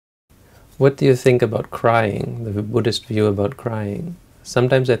What do you think about crying, the Buddhist view about crying?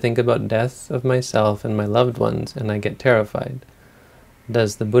 Sometimes I think about death of myself and my loved ones, and I get terrified.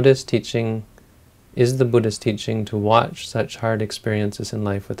 Is the Buddhist teaching to watch such hard experiences in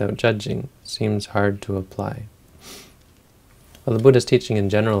life without judging? Seems hard to apply. Well, the Buddhist teaching in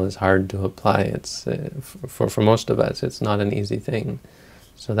general is hard to apply. It's for most of us, it's not an easy thing.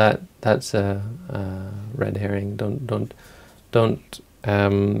 So that's a red herring. Don't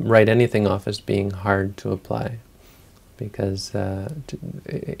write anything off as being hard to apply, because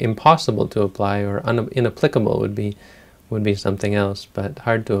impossible to apply or inapplicable would be something else. But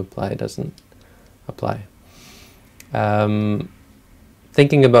hard to apply doesn't apply.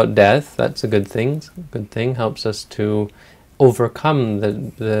 Thinking about death, that's a good thing. Good thing, helps us to overcome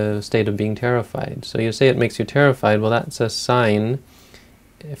the state of being terrified. So you say it makes you terrified. Well, that's a sign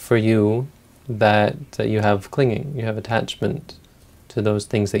for you that you have clinging, you have attachment to those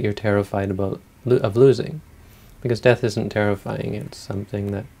things that you're terrified about of losing. Because death isn't terrifying, it's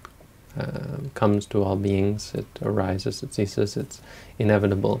something that comes to all beings, it arises, it ceases, it's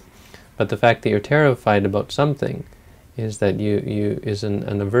inevitable. But the fact that you're terrified about something is that is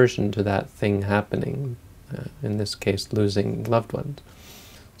an aversion to that thing happening, in this case losing loved ones.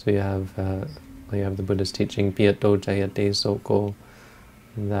 So you have the Buddhist teaching, Piyato Jayate Soko,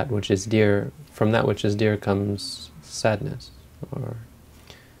 that which is dear, from that which is dear comes sadness, or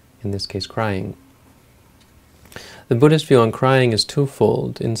in this case crying. The Buddhist view on crying is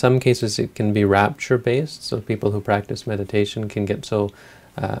twofold. In some cases it can be rapture-based, so people who practice meditation can get so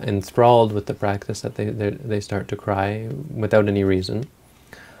enthralled with the practice that they start to cry without any reason.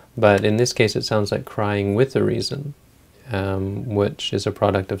 But in this case it sounds like crying with a reason, which is a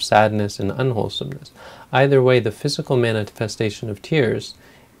product of sadness and unwholesomeness. Either way, the physical manifestation of tears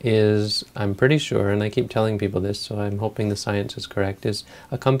is, I'm pretty sure, and I keep telling people this, so I'm hoping the science is correct, is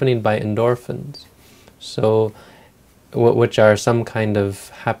accompanied by endorphins. So, which are some kind of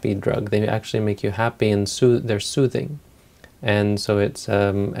happy drug. They actually make you happy, and they're soothing. And so it's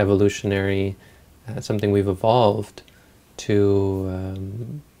evolutionary, something we've evolved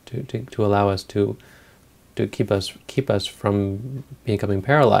to allow us to keep us from becoming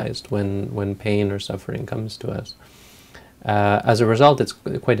paralyzed when pain or suffering comes to us. As a result, it's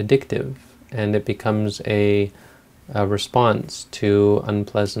quite addictive, and it becomes a response to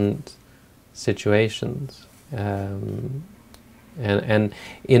unpleasant situations, and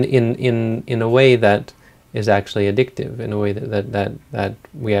in a way that is actually addictive, in a way that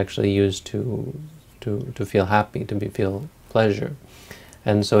we actually use to feel happy, to feel pleasure,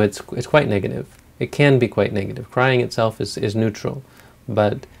 and so it's quite negative. It can be quite negative. Crying itself is neutral,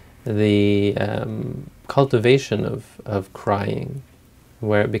 but the cultivation of crying,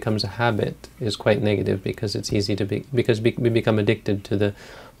 where it becomes a habit, is quite negative, because it's easy to because we become addicted to the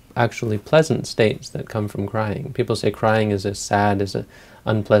actually pleasant states that come from crying. People say crying is as sad as an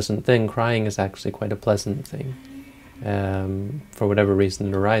unpleasant thing. Crying is actually quite a pleasant thing, for whatever reason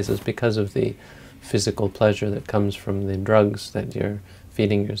it arises, because of the physical pleasure that comes from the drugs that you're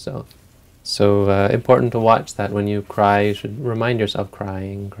feeding yourself. So important to watch that. When you cry, you should remind yourself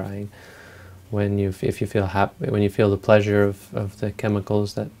crying. If you feel happy, when you feel the pleasure of the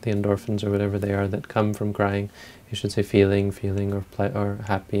chemicals, that the endorphins or whatever they are that come from crying, you should say feeling, or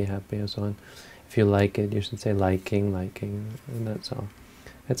happy, and so on. If you like it, you should say liking, and that's all.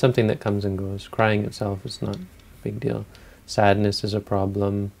 It's something that comes and goes. Crying itself is not a big deal. Sadness is a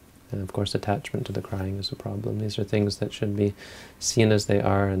problem, and of course attachment to the crying is a problem. These are things that should be seen as they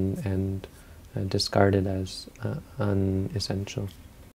are and discarded as unessential.